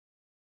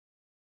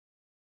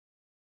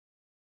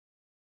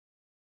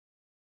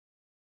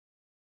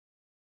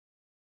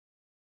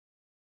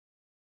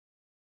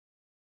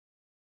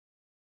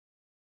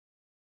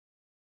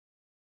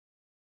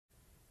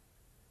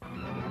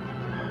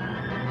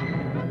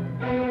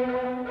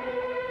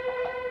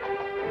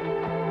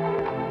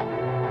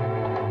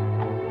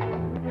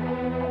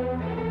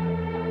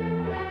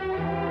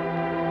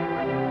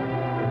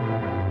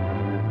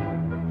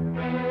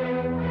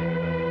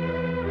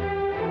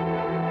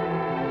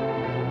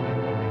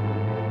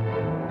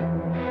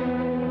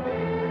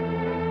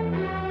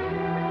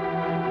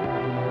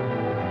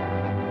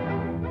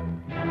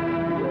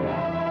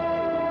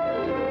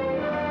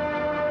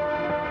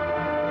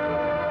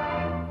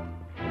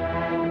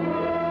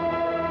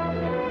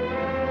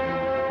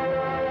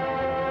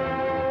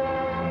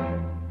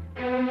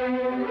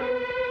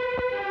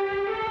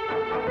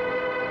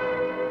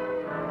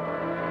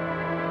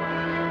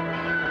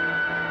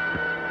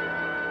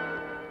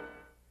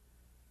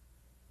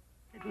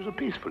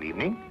peaceful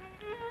evening.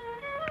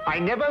 I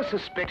never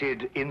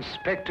suspected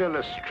Inspector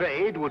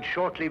Lestrade would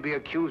shortly be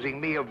accusing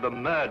me of the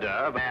murder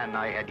of a man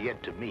I had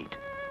yet to meet.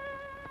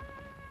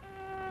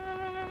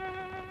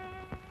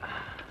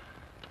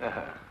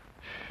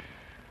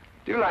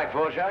 Do you like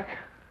Dvorak?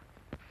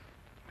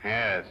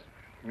 Yes,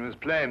 you must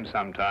play him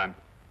sometime.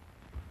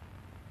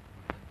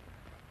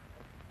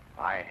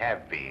 I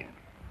have been.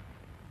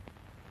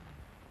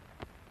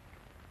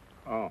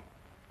 Oh.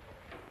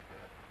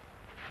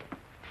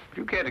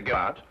 Do you care to go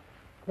out?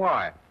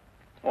 Why?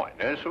 Oh, I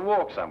know, to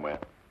walk somewhere.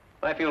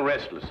 I feel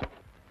restless.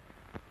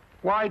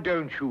 Why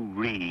don't you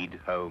read,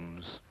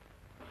 Holmes?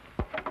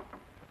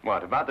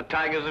 What, about the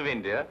tigers of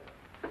India?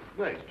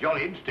 Well, it's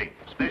jolly interesting,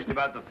 especially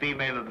about the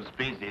female of the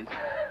species.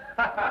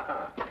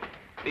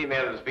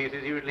 Female of the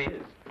species usually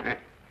is.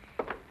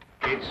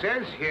 It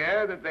says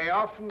here that they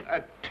often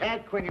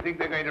attack when you think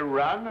they're going to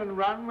run, and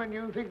run when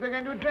you think they're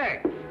going to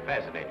attack.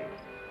 Fascinating.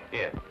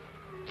 Here.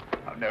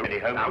 Oh, no, really,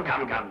 Holmes. Now,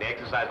 come. The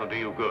exercise will do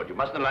you good. You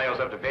mustn't allow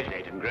yourself to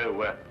vegetate and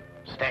grow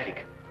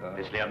static.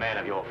 Especially a man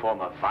of your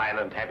former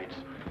violent habits.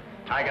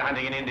 Tiger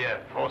hunting in India,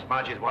 horse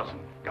marches, Watson.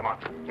 Come on.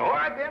 All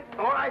right, then.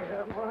 All right.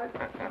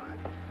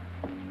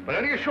 But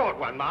only a short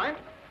one, mind.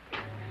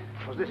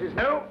 Because this is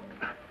no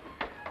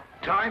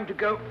time to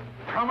go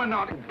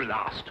promenading.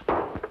 Blast.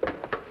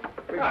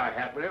 Bring my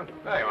hat, will you?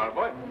 There you are,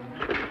 boy.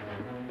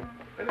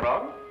 Anything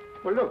wrong?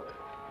 Well, look.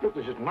 Look,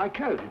 this isn't my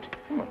coat.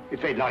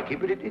 It's very like it,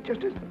 but it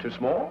just isn't. Too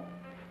small?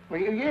 Well,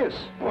 yes.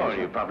 Well,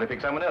 you probably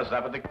picked someone else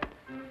up at the...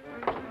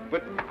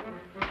 But...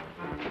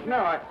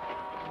 No,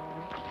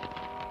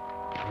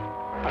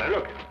 Oh,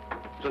 look.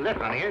 There's a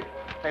letter on here.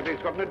 Maybe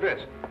it's got an address.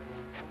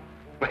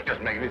 Well, it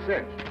doesn't make any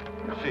sense.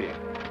 Let's see.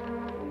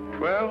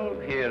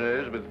 12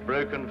 heroes with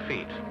broken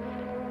feet.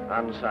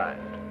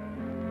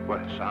 Unsigned.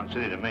 Well, sounds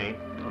silly to me.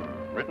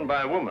 Written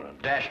by a woman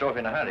and dashed off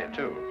in a hurry,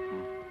 too.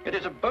 It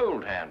is a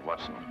bold hand,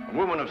 Watson. A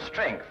woman of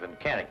strength and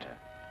character.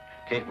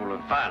 Capable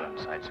of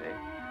violence, I'd say.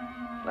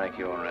 Like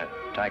your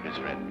tiger's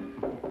friend.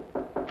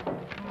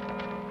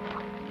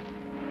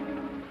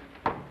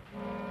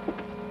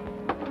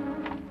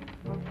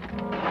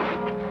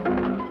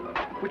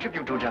 Which of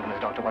you two gentlemen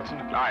is Dr. Watson?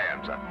 I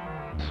am, sir.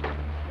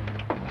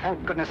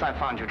 Thank goodness I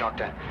found you,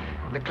 Doctor.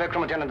 The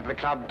cloakroom attendant at the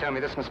club told me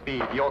this must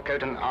be your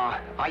coat, and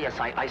yes,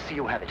 I see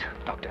you have it,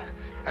 Doctor.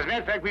 As a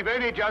matter of fact, we've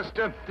only just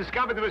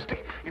discovered the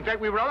mistake. In fact,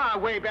 we were on our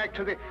way back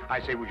to the...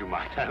 I say, would you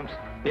mind, Holmes?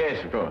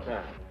 Yes, of course.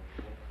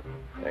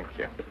 Thank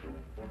you.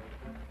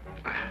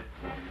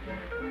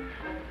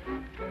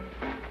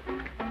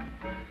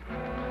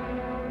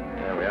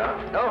 There we are.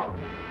 Oh!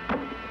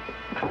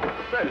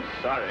 So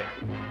sorry.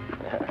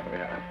 There we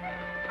are.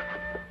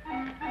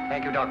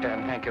 Thank you, Doctor,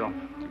 and thank you.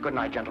 Good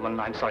night, gentlemen.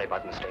 I'm sorry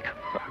about the mistake.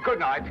 Good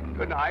night.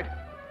 Good night.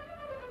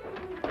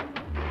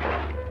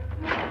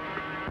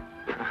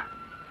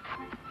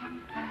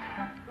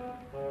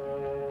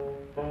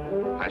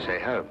 I say,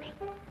 Holmes.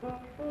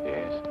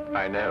 Yes,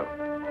 I know.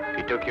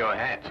 He took your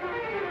hat.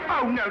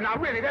 Oh, no, now,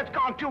 really, that's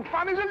gone too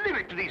far. There's a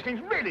limit to these things.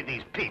 Really,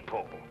 these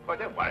people. Well,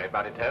 don't worry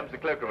about it, Holmes. The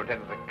cloakroom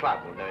attendant at the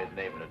club will know his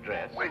name and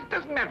address. Well, it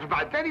doesn't matter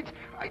about that.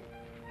 I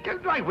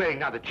don't like wearing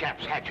another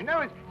chap's hat, you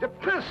know. It's a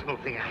personal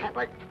thing. A hat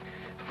like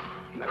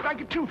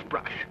a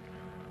toothbrush.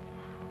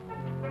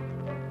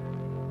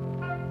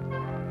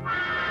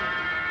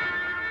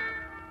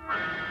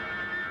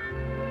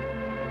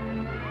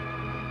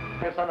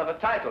 You're son of a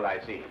title, I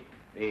see.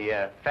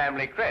 The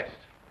family crest.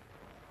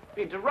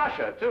 Been to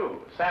Russia,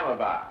 too.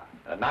 Samovar.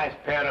 A nice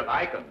pair of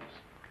icons.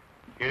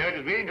 You know, it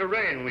was beginning to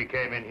rain when we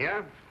came in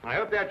here. I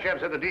hope that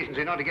chap's had the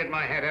decency not to get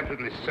my hat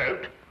absolutely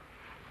soaked.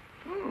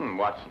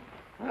 Watson.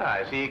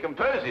 I see he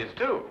composes,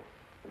 too.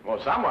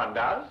 Well, someone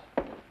does.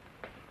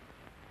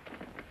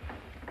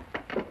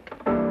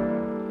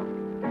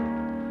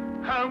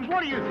 Holmes,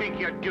 what do you think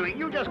you're doing?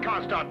 You just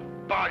can't start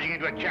barging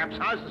into a chap's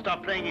house and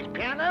start playing his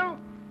piano.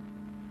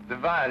 The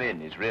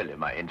violin is really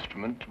my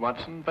instrument,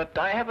 Watson, but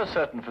I have a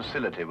certain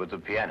facility with the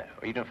piano,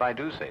 even if I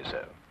do say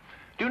so.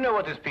 Do you know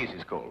what this piece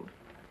is called?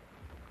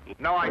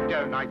 No, I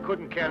don't. I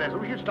couldn't care less.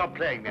 We should stop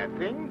playing that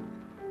thing.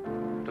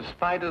 The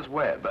Spider's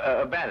Web,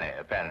 a ballet,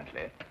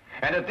 apparently.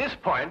 And at this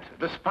point,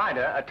 the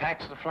spider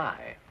attacks the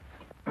fly.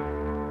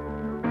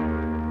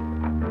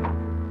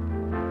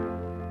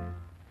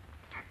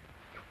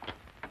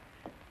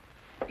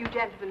 You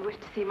gentlemen wish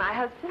to see my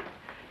husband?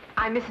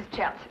 I'm Mrs.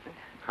 Chelton.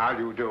 How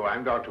do you do?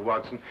 I'm Dr.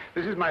 Watson.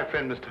 This is my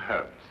friend, Mr.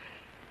 Holmes.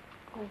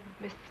 Oh,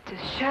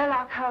 Mr.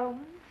 Sherlock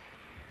Holmes?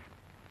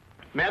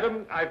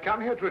 Madam, I've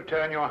come here to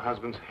return your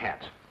husband's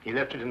hat. He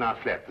left it in our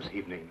flat this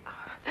evening.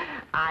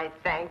 I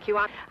thank you.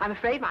 I'm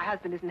afraid my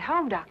husband isn't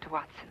home, Dr.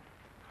 Watson.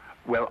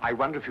 Well, I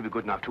wonder if you'd be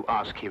good enough to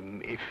ask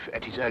him if,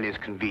 at his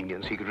earliest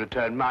convenience, he could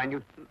return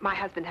mine. My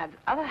husband has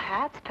other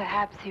hats.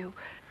 Perhaps you...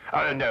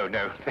 Oh,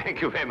 no.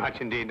 Thank you very much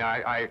indeed.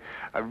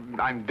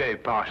 I'm very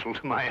partial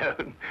to my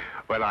own.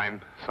 Well,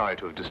 I'm sorry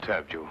to have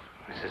disturbed you,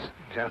 Mrs.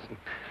 Chelton.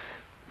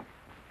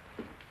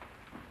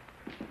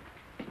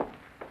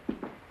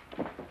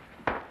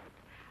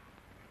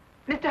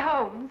 Mr.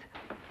 Holmes?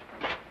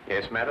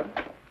 Yes, madam?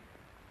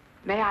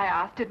 May I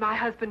ask, did my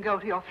husband go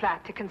to your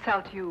flat to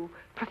consult you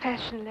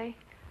professionally?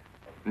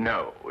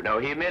 No,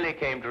 he merely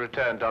came to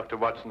return Dr.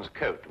 Watson's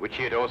coat, which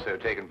he had also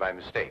taken by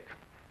mistake.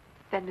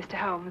 Then, Mr.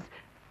 Holmes,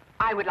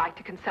 I would like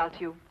to consult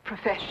you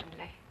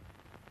professionally.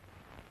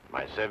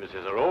 My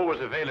services are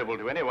always available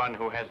to anyone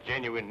who has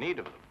genuine need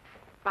of them.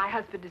 My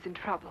husband is in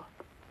trouble.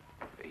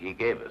 He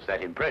gave us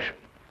that impression.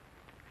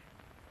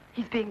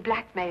 He's being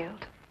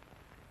blackmailed.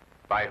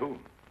 By whom?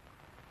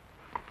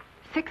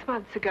 6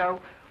 months ago,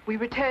 we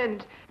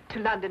returned to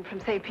London from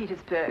St.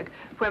 Petersburg,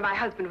 where my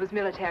husband was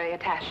military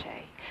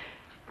attaché.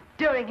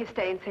 During his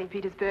stay in St.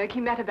 Petersburg,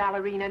 he met a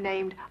ballerina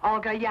named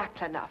Olga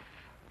Yaclanoff.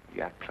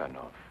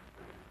 Yaclanoff?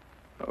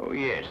 Oh,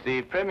 yes,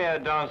 the premier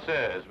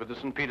danseuse with the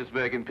St.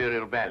 Petersburg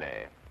Imperial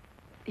Ballet.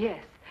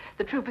 Yes,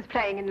 the troupe is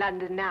playing in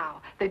London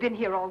now. They've been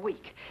here all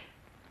week.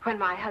 When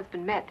my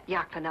husband met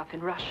Yaclanoff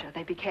in Russia,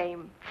 they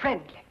became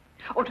friendly.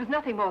 Oh, it was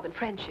nothing more than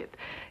friendship.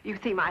 You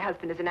see, my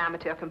husband is an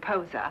amateur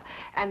composer,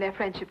 and their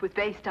friendship was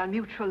based on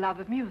mutual love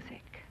of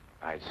music.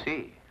 I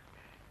see.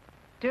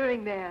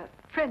 During their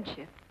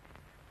friendship,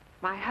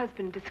 my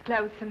husband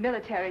disclosed some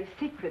military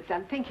secrets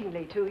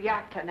unthinkingly to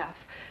Yaclanoff.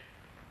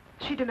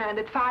 She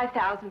demanded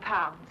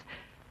 £5,000,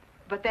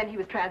 but then he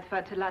was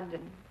transferred to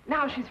London.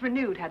 Now she's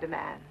renewed her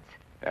demands.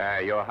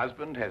 Your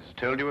husband has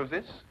told you of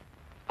this?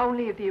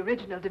 Only of the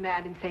original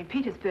demand in St.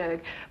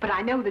 Petersburg, but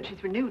I know that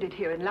she's renewed it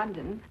here in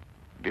London.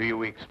 Do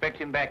you expect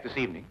him back this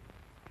evening?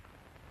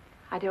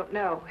 I don't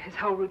know. His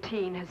whole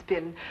routine has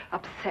been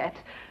upset.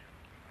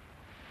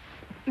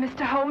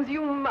 Mr. Holmes,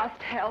 you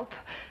must help.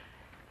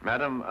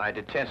 Madam, I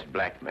detest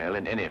blackmail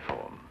in any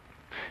form.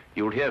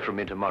 You'll hear from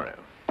me tomorrow.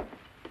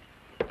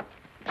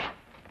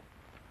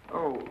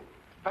 Oh,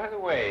 by the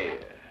way,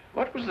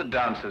 what was the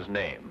dancer's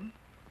name?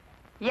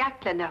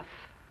 Yaclanoff.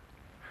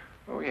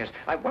 Oh, yes.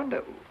 I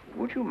wonder,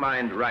 would you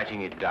mind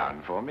writing it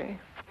down for me?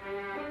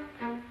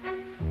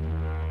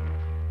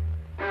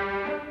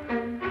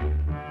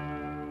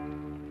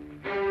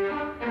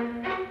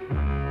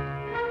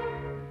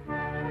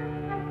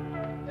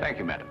 Thank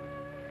you, madam.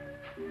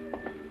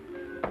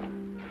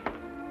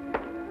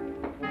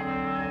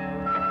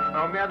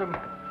 Oh, madam,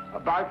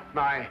 about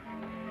my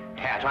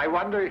hat, I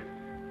wonder...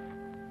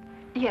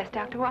 Yes,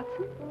 Dr.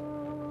 Watson?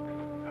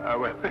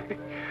 Well,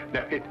 no,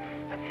 it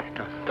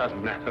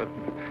doesn't matter.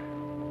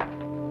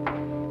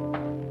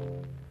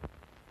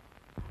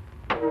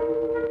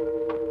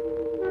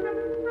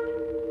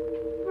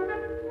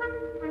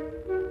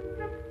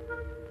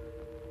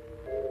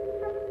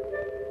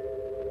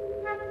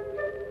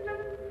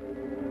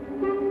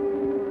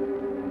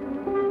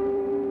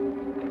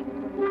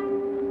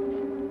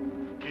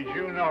 Did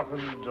you knock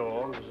on the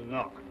door? There's a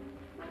knock.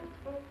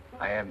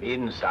 I am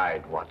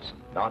inside,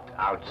 Watson, not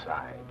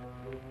outside.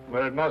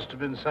 Well, it must have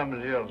been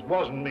somebody else.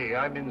 Wasn't me.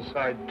 I'm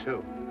inside,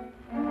 too.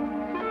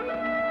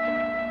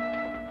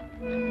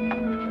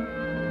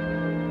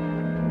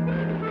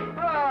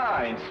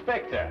 Ah,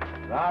 Inspector.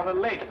 Rather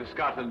late for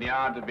Scotland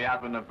Yard to be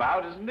up and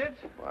about, isn't it?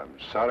 Well, I'm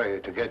sorry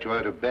to get you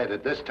out of bed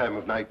at this time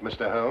of night,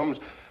 Mr. Holmes.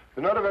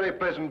 It's not a very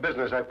pleasant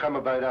business I've come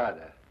about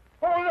either.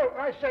 Oh, look,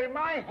 I say,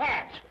 my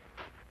hat.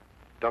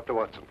 Dr.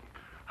 Watson.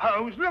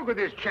 Holmes, look what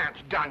this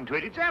chap's done to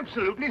it. It's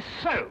absolutely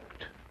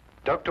soaked.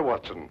 Dr.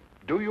 Watson,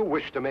 do you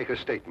wish to make a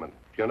statement?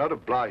 You're not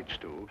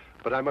obliged to,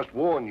 but I must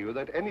warn you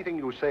that anything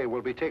you say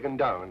will be taken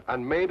down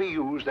and may be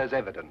used as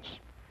evidence.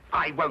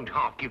 I won't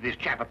half give this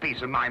chap a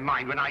piece of my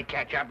mind when I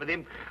catch up with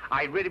him.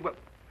 I really will.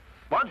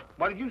 What?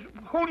 What did you...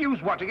 Who'll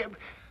use what again?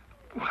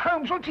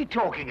 Holmes, what's he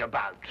talking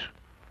about?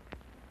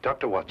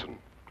 Dr. Watson,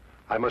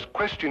 I must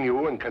question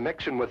you in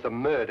connection with the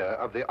murder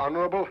of the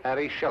Honorable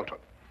Harry Shelton.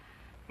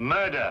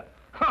 Murder?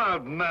 I'll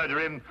murder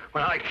him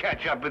when I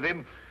catch up with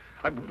him.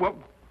 What?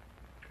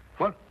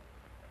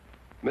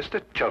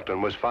 Mr.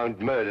 Chelton was found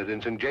murdered in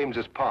St.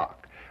 James's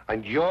Park,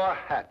 and your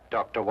hat,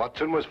 Dr.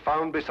 Watson, was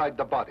found beside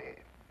the body.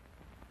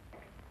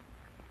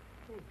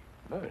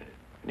 Oh,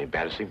 an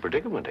embarrassing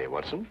predicament, eh,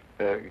 Watson?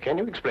 Can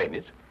you explain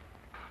it?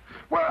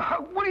 Well,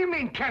 what do you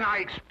mean, can I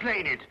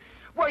explain it?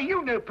 Well,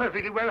 you know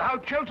perfectly well how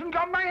Chelton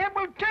got my hat.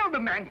 Well, tell the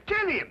man,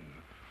 tell him.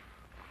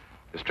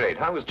 Lestrade,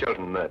 how was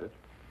Chelton murdered?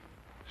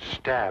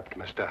 Stabbed,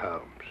 Mr.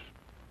 Holmes.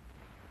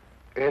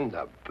 In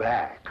the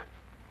back.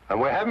 And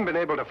we haven't been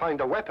able to find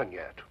a weapon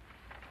yet.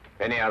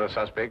 Any other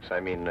suspects? I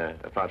mean,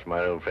 apart from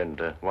our old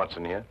friend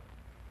Watson here?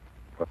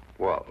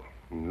 Well,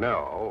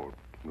 no,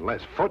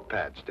 unless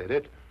footpads did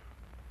it.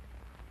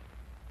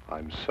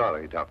 I'm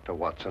sorry, Dr.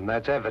 Watson.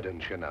 That's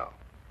evidence, you know.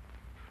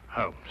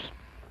 Holmes,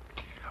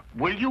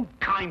 will you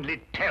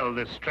kindly tell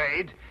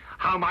Lestrade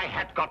how my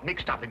hat got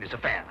mixed up in this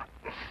affair?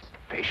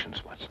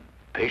 Patience, Watson.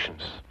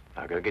 Patience.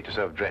 Now, go get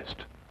yourself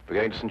dressed. We're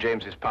going to St.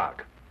 James's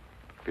Park.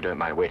 If you don't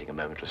mind waiting a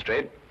moment,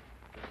 Lestrade.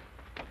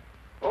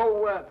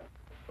 Oh,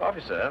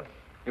 officer,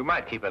 you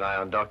might keep an eye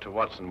on Dr.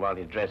 Watson while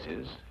he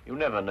dresses. You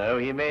never know.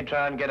 He may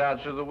try and get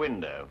out through the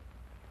window.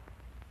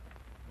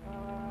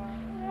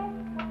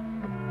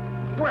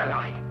 Well,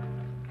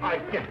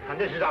 and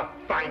this is a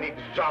fine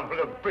example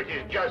of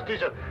British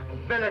justice. A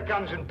fella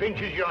comes and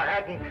pinches your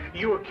hat and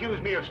you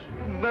accuse me of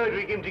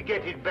murdering him to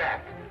get it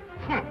back.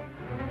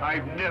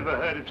 I've never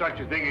heard of such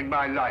a thing in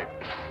my life.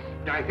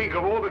 I think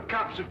of all the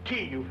cups of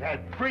tea you've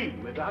had free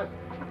with us.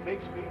 It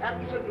makes me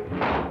absolutely...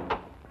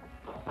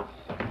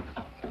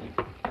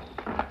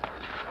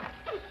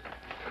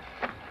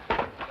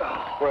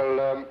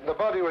 Well, the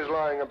body was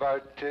lying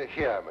about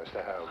here,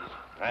 Mr. Holmes.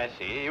 I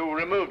see. You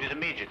removed it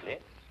immediately.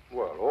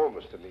 Well,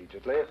 almost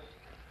immediately.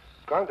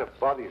 Can't have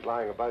bodies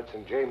lying about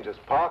St. James's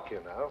Park,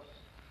 you know.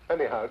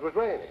 Anyhow, it was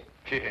raining.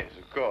 Yes,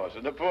 of course.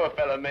 And the poor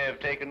fellow may have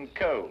taken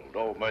cold.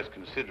 Oh, most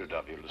considerate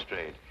of you,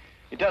 Lestrade.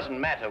 It doesn't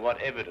matter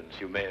what evidence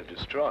you may have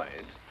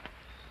destroyed.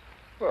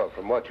 Well,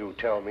 from what you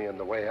tell me on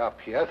the way up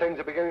here, things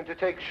are beginning to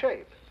take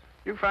shape.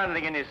 You found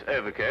anything in his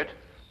overcoat?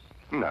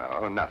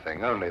 No,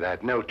 nothing. Only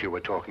that note you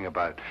were talking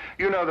about.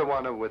 You know the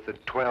one with the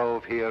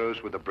 12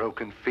 heroes with the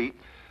broken feet?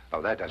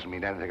 Oh, that doesn't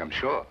mean anything, I'm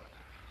sure.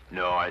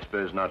 No, I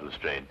suppose not,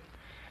 Lestrade.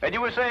 And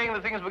you were saying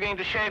that things were going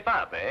to shape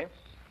up, eh?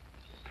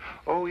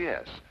 Oh,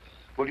 yes.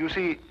 Well, you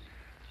see,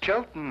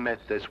 Chelton met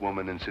this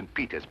woman in St.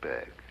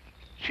 Petersburg.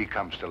 She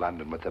comes to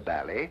London with the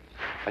ballet,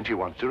 and she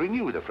wants to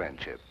renew the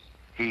friendship.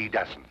 He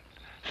doesn't.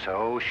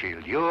 So she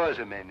lures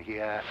him in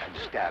here and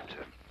stabs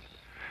him.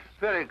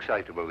 Very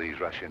excitable, these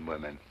Russian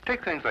women.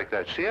 Take things like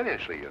that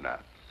seriously, you know.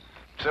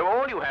 So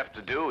all you have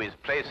to do is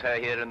place her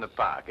here in the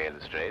park, eh,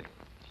 Lestrade?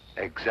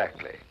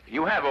 Exactly.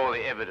 You have all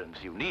the evidence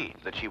you need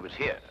that she was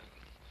here.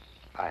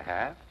 I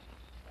have?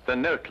 The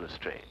note,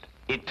 Lestrade.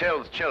 It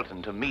tells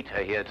Chelton to meet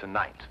her here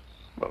tonight.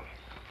 Well,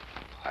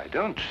 I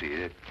don't see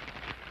it.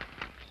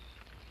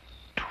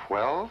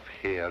 12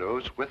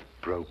 heroes with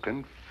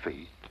broken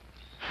feet.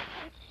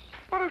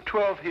 What have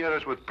 12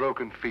 heroes with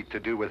broken feet to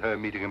do with her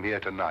meeting him here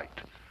tonight?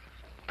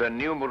 The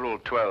numeral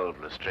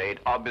 12, Lestrade,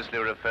 obviously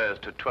refers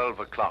to 12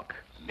 o'clock,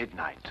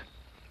 midnight.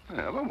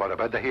 Yeah, well, what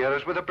about the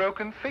heroes with the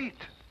broken feet?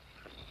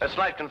 A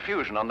slight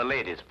confusion on the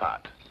lady's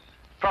part.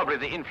 Probably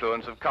the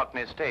influence of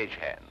Cockney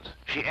stagehands.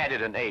 She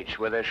added an H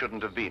where there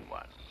shouldn't have been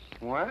one.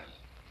 What?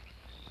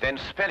 Then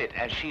spell it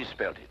as she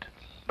spelled it,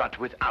 but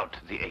without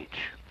the H.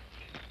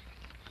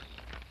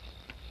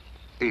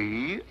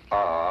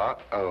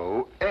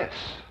 E-R-O-S.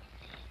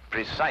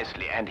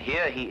 Precisely, and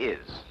here he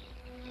is.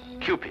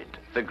 Cupid,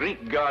 the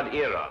Greek god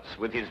Eros,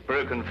 with his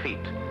broken feet.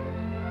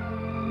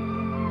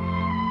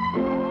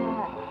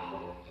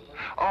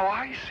 Oh,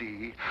 I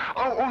see.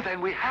 Oh,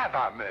 then we have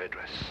our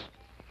murderess.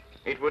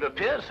 It would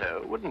appear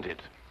so, wouldn't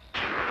it?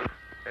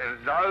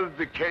 And now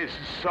the case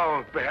is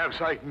solved, perhaps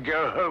I can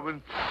go home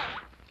and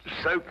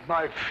soak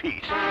my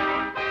feet.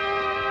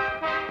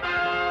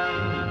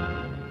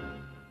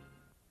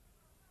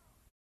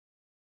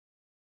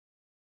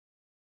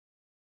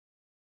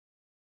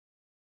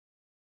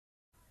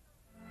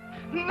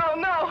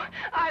 No,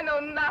 I know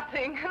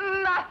nothing.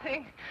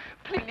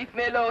 Please leave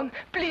me alone.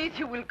 Please,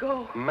 you will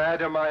go.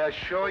 Madam, I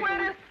assure you...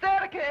 Where is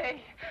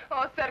Sergei?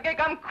 Oh, Sergei,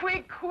 come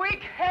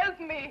quick, help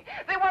me.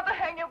 They want to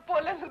hang your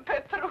poor little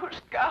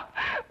Petrushka.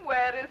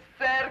 Where is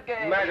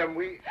Sergei? Madam,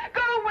 we...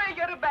 Go away,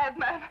 you're a bad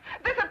man.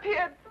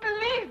 Disappear,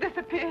 please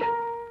disappear.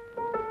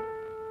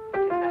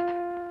 What is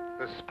that?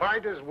 The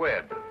spider's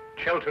web.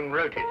 Chelton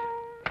wrote it.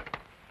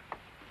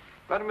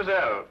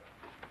 Mademoiselle,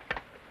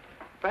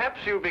 perhaps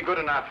you'll be good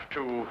enough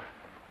to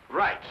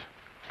write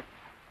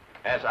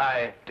as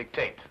I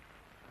dictate.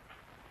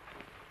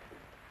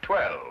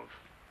 12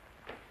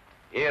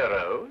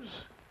 heroes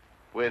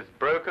with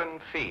broken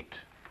feet.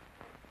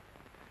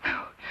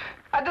 No,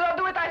 I do not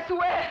do it, I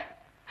swear.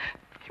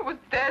 He was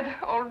dead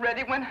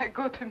already when I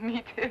go to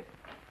meet him.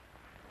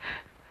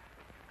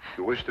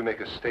 You wish to make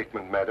a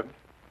statement, madam?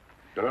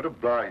 You're not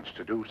obliged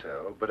to do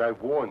so, but I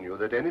warn you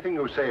that anything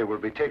you say will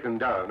be taken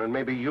down and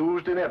may be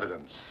used in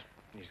evidence.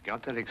 He's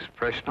got that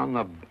expression on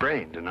the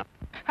brain tonight.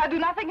 I do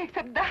nothing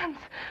except dance.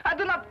 I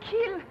do not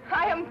kill.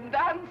 I am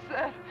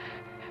dancer.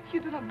 You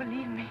do not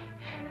believe me.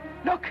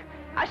 Look,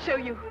 I show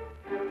you.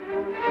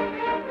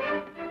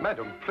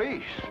 Madam,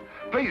 please.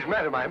 Please,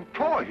 madam, I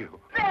implore you.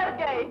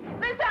 Sergei,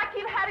 this I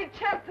kill Harry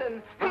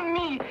Chelton.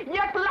 Me,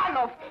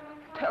 Yaclanoff.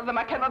 Tell them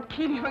I cannot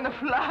kill you in a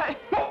fly.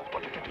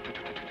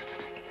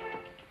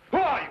 Who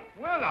are you?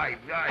 Well,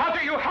 How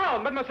do you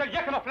harm Mademoiselle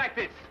Yaclanoff like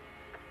this?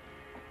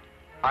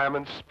 I am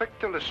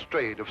Inspector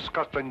Lestrade of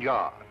Scotland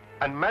Yard.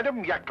 And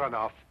Madam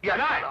Yaclanoff...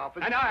 And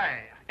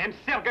I am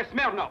Serge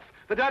Smernoff,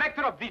 the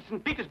director of the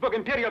St. Petersburg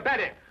Imperial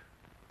Ballet.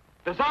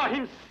 The Tsar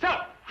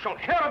himself shall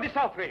hear of this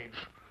outrage.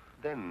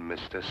 Then,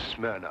 Mr.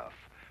 Smernoff,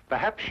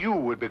 perhaps you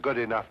would be good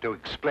enough to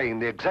explain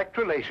the exact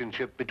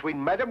relationship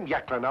between Madam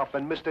Yaclanoff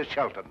and Mr.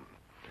 Chelton.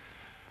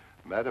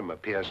 Madam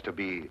appears to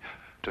be,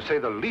 to say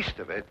the least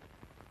of it,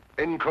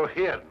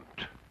 incoherent.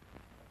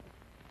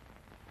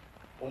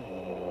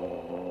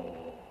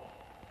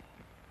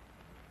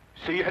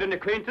 So you had an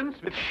acquaintance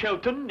with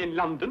Chelton in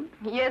London?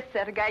 Yes,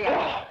 Sergei.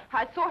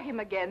 I saw him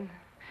again.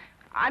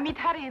 I meet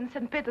Harry in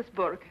St.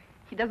 Petersburg.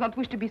 He does not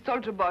wish to be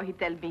soldier boy, he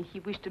tells me.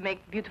 He wished to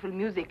make beautiful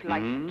music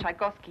like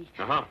Tchaikovsky.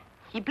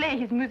 He play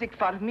his music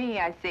for me.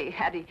 I say,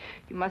 Harry,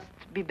 you must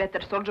be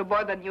better soldier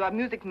boy than you are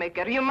music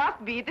maker. You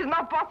must be. It is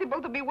not possible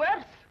to be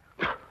worse.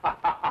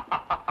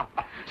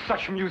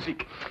 Such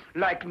music,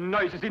 like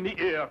noises in the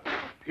air.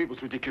 He was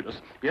ridiculous,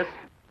 yes?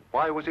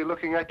 Why was he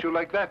looking at you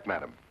like that,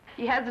 madam?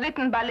 He has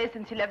written ballet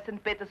since he left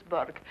St.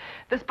 Petersburg.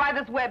 The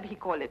spider's web, he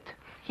call it.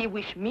 He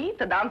wish me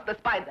to dance the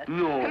spider.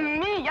 No.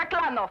 Me,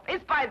 Yaclanoff, a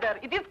spider.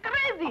 It is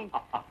crazy.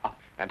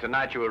 And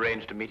tonight you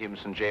arranged to meet him in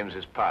St.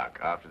 James's Park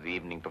after the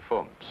evening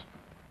performance.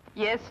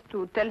 Yes,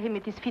 to tell him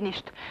it is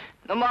finished.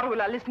 No more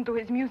will I listen to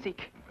his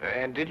music.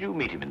 And did you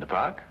meet him in the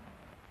park?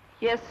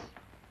 Yes,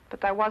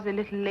 but I was a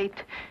little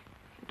late.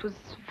 It was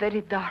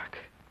very dark.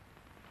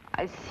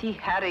 I see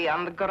Harry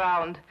on the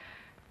ground,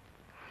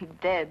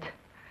 dead.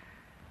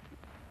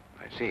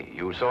 I see.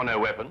 You saw no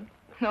weapon?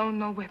 No,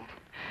 no weapon.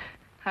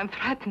 I'm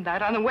frightened. I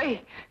ran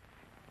away.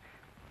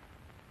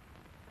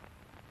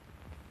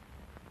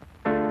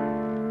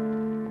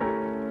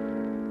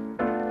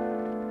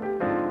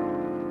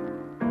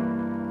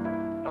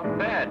 Not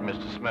bad,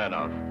 Mr.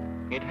 Smernoff.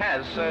 It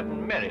has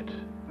certain merit.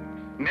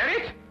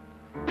 Merit?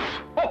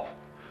 Oh,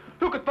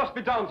 who could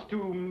possibly dance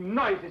to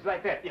noises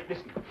like that? Here,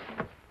 listen.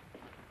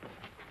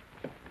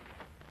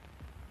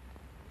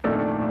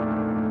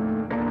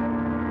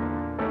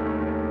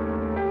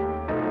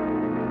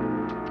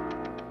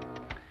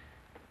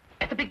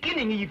 At the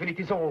beginning, even, it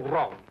is all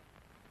wrong.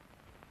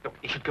 Look,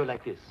 it should go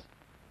like this.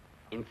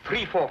 In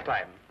 3/4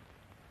 time.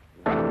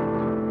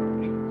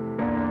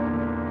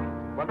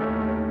 1, 2,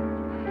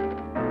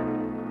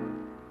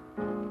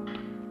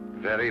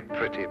 3. Very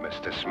pretty,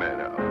 Mr.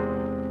 Smernoff.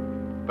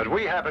 But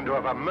we happen to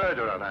have a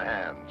murder on our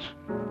hands.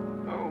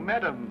 Oh,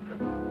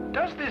 madam,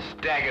 does this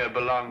dagger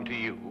belong to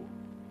you?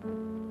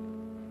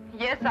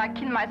 Yes, I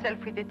killed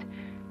myself with it.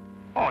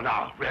 Oh,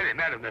 now, really,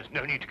 madam, there's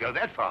no need to go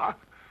that far.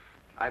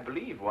 I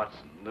believe,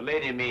 Watson, the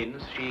lady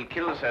means she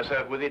kills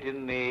herself with it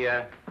in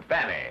the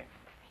ballet.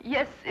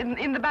 Yes,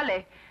 in the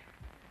ballet.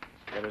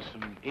 There are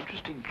some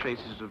interesting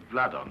traces of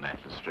blood on that,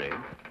 Lestrade.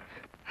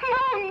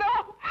 No,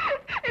 no,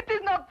 it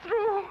is not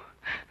true.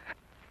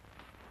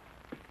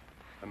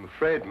 I'm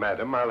afraid,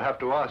 madam, I'll have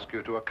to ask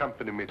you to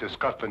accompany me to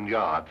Scotland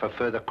Yard for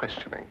further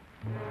questioning.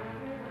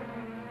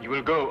 You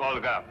will go,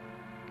 Olga.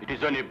 It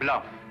is only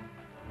bluff.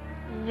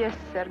 Yes,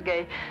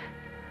 Sergei.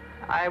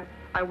 I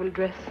will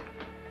dress.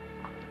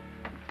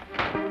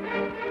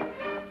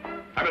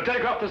 I will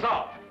telegraph the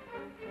Tsar.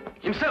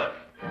 Himself.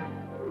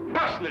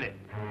 Personally.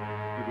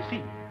 You will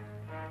see.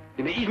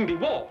 There may even be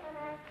war.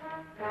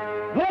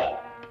 War!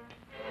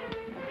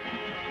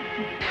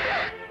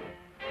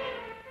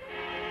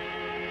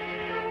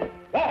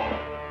 War!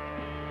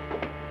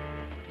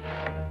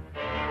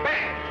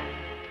 Bang!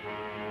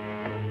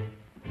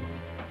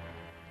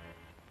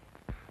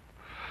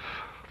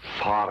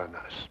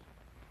 Foreigners.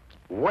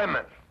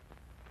 Women.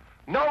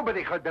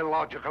 Nobody could be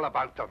logical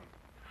about them.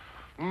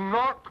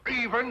 Not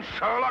even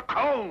Sherlock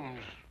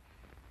Holmes.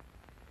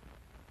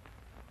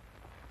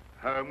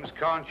 Holmes,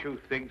 can't you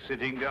think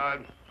sitting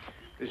down?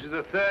 This is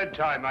the 3rd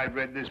time I've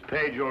read this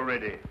page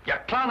already.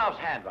 Yaclanoff's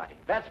handwriting.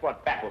 That's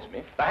what baffles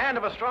me. The hand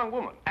of a strong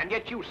woman. And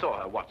yet you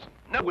saw her, Watson.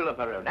 No will of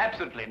her own.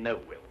 Absolutely no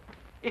will.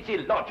 It's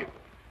illogical.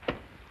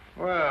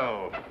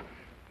 Well,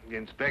 the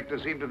inspector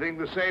seemed to think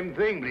the same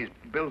thing, but he's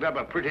built up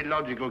a pretty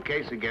logical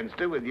case against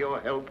her with your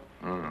help.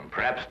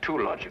 Perhaps too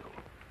logical.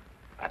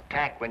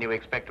 Attack when you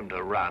expect them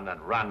to run, and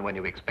run when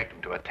you expect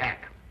them to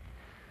attack.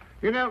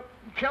 You know,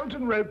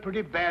 Chelton wrote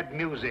pretty bad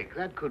music.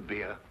 That could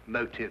be a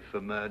motive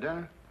for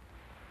murder.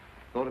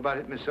 Thought about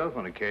it myself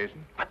on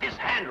occasion. But this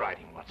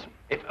handwriting, Watson,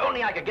 if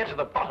only I could get to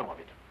the bottom of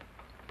it.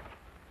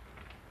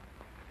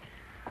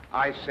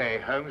 I say,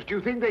 Holmes, do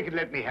you think they could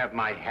let me have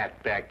my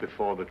hat back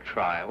before the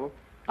trial?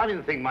 I mean,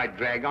 the thing might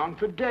drag on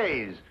for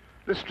days.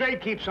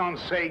 Lestrade keeps on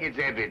saying it's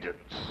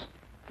evidence.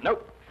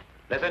 Nope.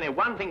 There's only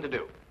one thing to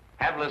do.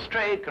 Have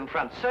Lestrade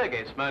confront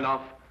Sergei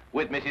Smernoff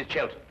with Mrs.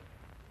 Chelton.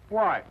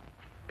 Why?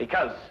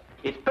 Because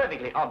it's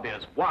perfectly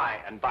obvious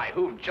why and by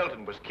whom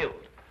Chelton was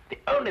killed. The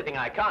only thing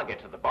I can't get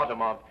to the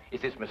bottom of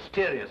is this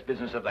mysterious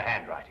business of the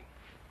handwriting.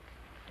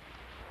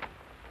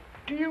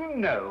 Do you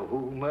know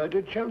who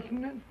murdered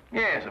Chelton, then?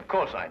 Yes, of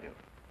course I do.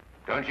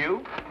 Don't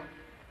you?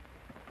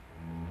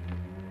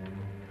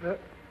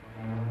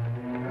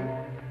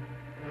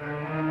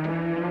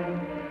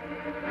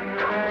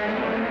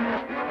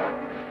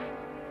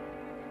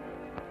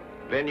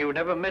 Then you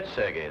never met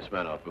Sergei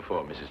Smernoff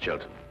before, Mrs.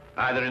 Chelton,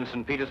 either in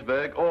St.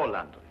 Petersburg or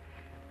London.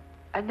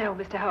 No,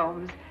 Mr.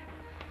 Holmes.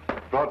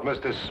 Brought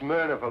Mr.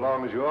 Smernoff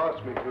along as you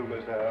asked me to,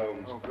 Mr.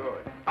 Holmes. Oh,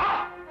 good.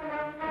 Ah!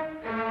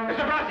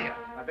 Mr. Brazier!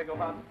 I beg your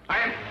pardon? I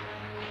am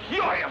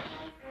furious!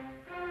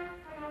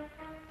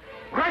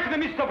 Right in the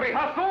midst of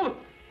rehearsal,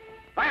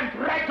 I am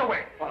dragged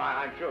away. Well,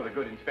 I'm sure the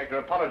good inspector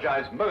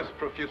apologized most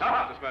profusely,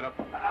 Mr. Smernoff.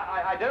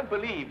 I don't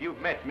believe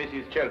you've met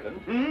Mrs.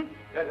 Chelton.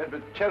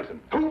 But Chelton.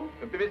 Who?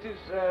 Mrs.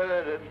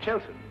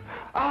 Chelton.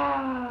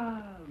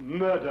 Ah,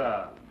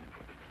 murder.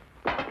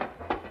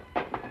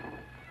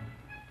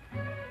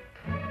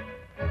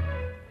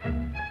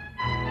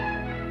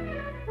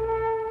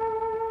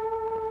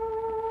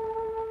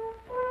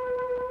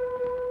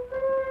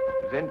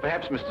 Then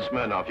perhaps, Mr.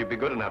 Smernoff, you'd be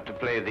good enough to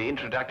play the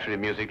introductory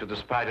music to the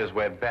Spider's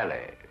Web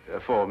Ballet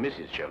for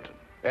Mrs. Chelton,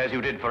 as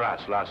you did for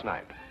us last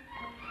night.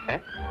 Eh?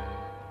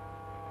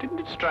 Didn't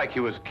it strike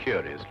you as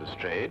curious,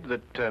 Lestrade,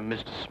 that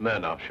Mr.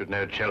 Smernoff should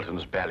know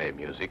Chelton's ballet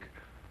music,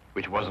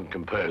 which wasn't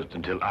composed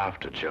until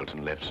after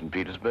Chelton left St.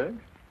 Petersburg?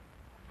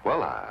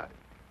 Well,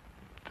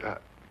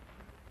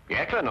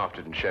 Yaclanoff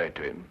didn't show it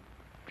to him.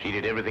 She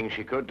did everything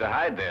she could to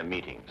hide their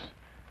meetings.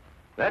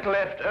 That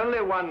left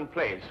only one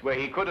place where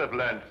he could have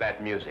learnt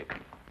that music.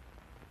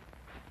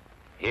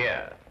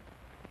 Here,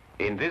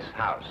 in this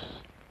house,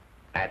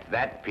 at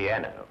that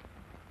piano,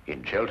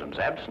 in Chelton's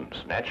absence,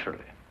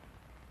 naturally.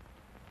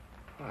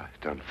 I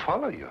don't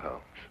follow you,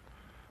 Holmes.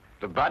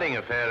 The budding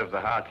affair of the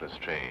heart,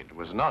 Lestrade,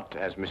 was not,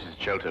 as Mrs.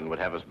 Chelton would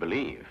have us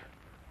believe,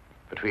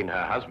 between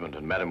her husband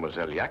and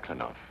Mademoiselle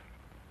Yaclanoff,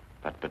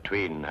 but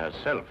between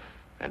herself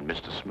and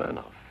Mr.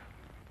 Smernoff.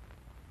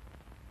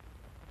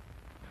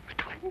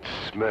 Between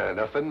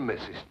Smernoff and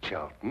Mrs.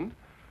 Chelton?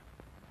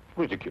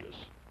 Ridiculous.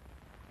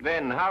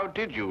 Then how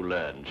did you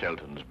learn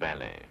Chelton's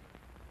ballet?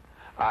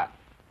 Do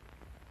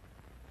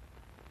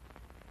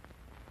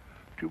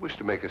you wish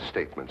to make a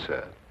statement,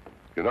 sir?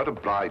 You're not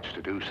obliged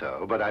to do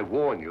so, but I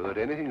warn you that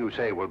anything you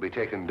say will be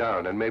taken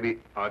down and maybe...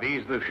 Are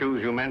these the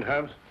shoes you meant,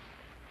 Holmes?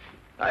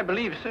 I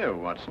believe so,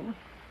 Watson.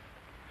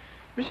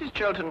 Mrs.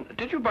 Chelton,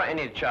 did you by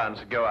any chance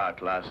go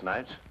out last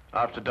night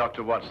after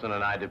Dr. Watson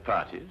and I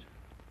departed?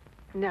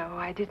 No,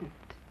 I didn't.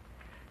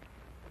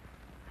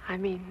 I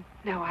mean,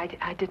 no,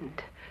 I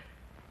didn't.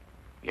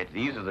 Yet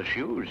these are the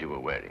shoes you were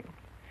wearing.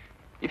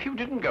 If you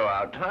didn't go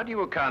out, how do you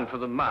account for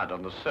the mud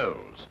on the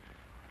soles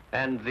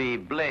and the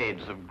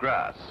blades of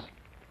grass?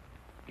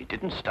 It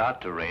didn't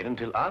start to rain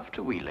until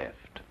after we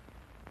left.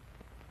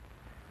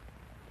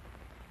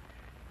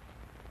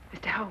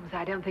 Mr. Holmes,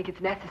 I don't think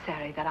it's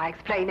necessary that I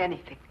explain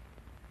anything.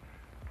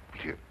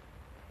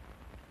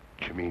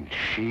 You mean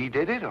she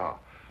did it, or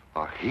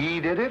he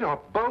did it, or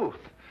both?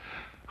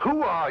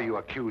 Who are you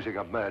accusing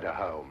of murder,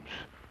 Holmes?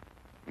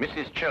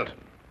 Mrs.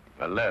 Chelton,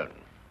 alone.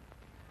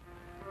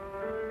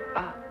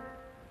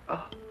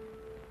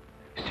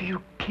 So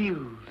you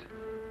killed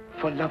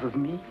for love of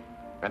me?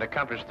 And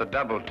accomplished the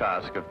double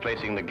task of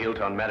placing the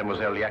guilt on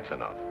Mademoiselle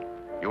Yaclanoff.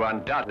 You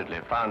undoubtedly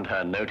found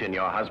her note in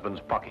your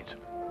husband's pocket.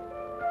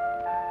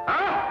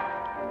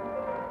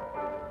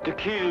 To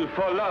kill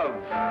for love.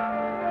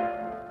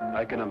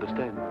 I can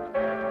understand.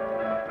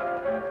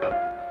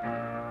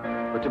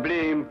 But to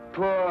blame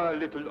poor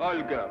little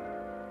Olga,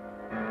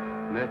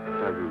 that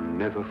I will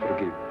never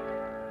forgive.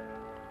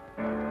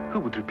 Who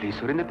would replace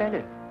her in the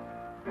ballet?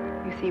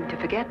 You seem to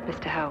forget,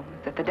 Mr.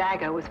 Holmes, that the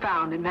dagger was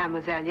found in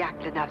Mademoiselle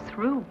Yaclanoff's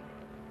room.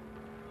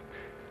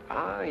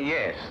 Ah,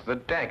 yes, the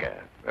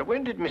dagger.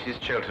 When did Mrs.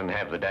 Chelton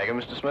have the dagger,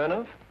 Mr.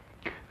 Smernoff?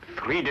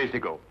 3 days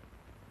ago.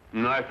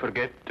 I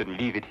forget to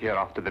leave it here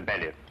after the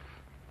ballet.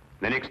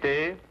 The next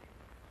day,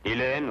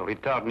 Elaine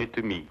returned it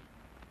to me.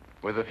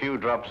 With a few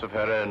drops of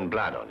her own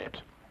blood on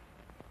it.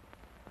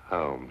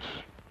 Holmes,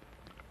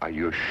 are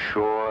you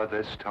sure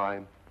this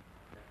time?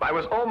 I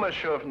was almost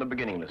sure from the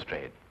beginning,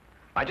 Lestrade.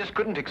 I just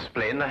couldn't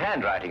explain the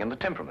handwriting and the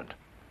temperament.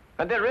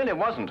 And there really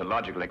wasn't a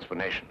logical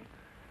explanation.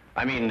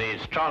 I mean, the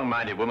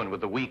strong-minded woman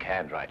with the weak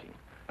handwriting,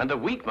 and the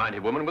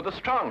weak-minded woman with the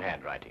strong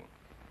handwriting.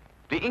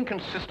 The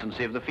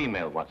inconsistency of the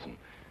female, Watson.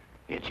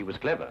 Yet she was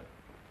clever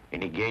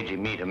in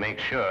engaging me to make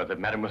sure that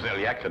Mademoiselle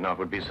Yaclanoff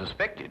would be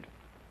suspected.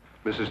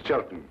 Mrs.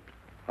 Chelton,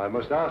 I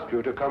must ask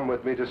you to come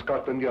with me to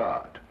Scotland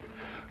Yard.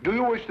 Do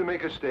you wish to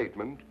make a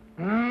statement?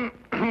 You're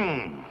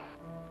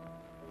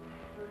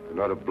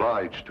not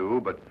obliged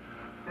to, but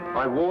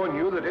I warn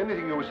you that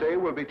anything you say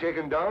will be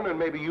taken down and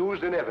may be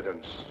used in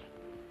evidence.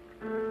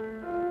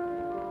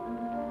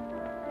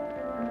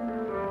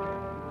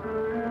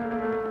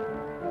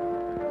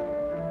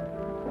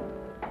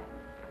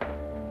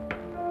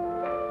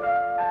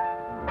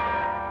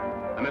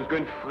 I must go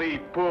and free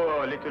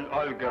poor little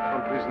Olga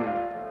from prison.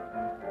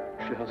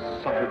 She has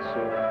suffered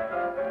so.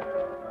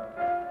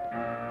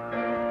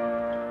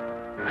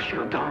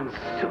 She'll dance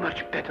so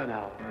much better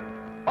now.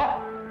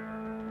 Oh!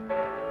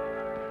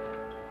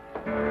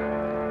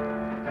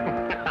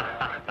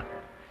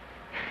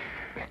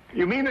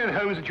 You mean then,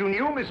 Holmes, that you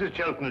knew Mrs.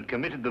 Chelton had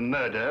committed the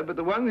murder, but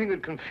the one thing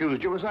that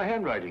confused you was her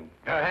handwriting?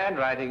 Her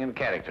handwriting and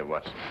character,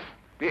 Watson.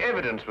 The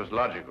evidence was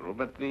logical,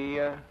 but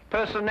the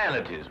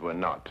personalities were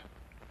not.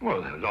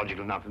 Well, they were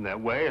logical enough in their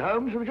way,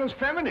 Holmes. They were just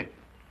feminine.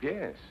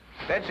 Yes,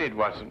 that's it,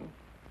 Watson.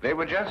 They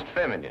were just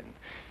feminine.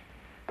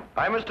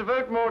 I must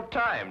devote more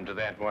time to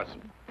that,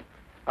 Watson.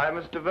 I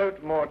must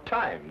devote more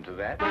time to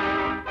that.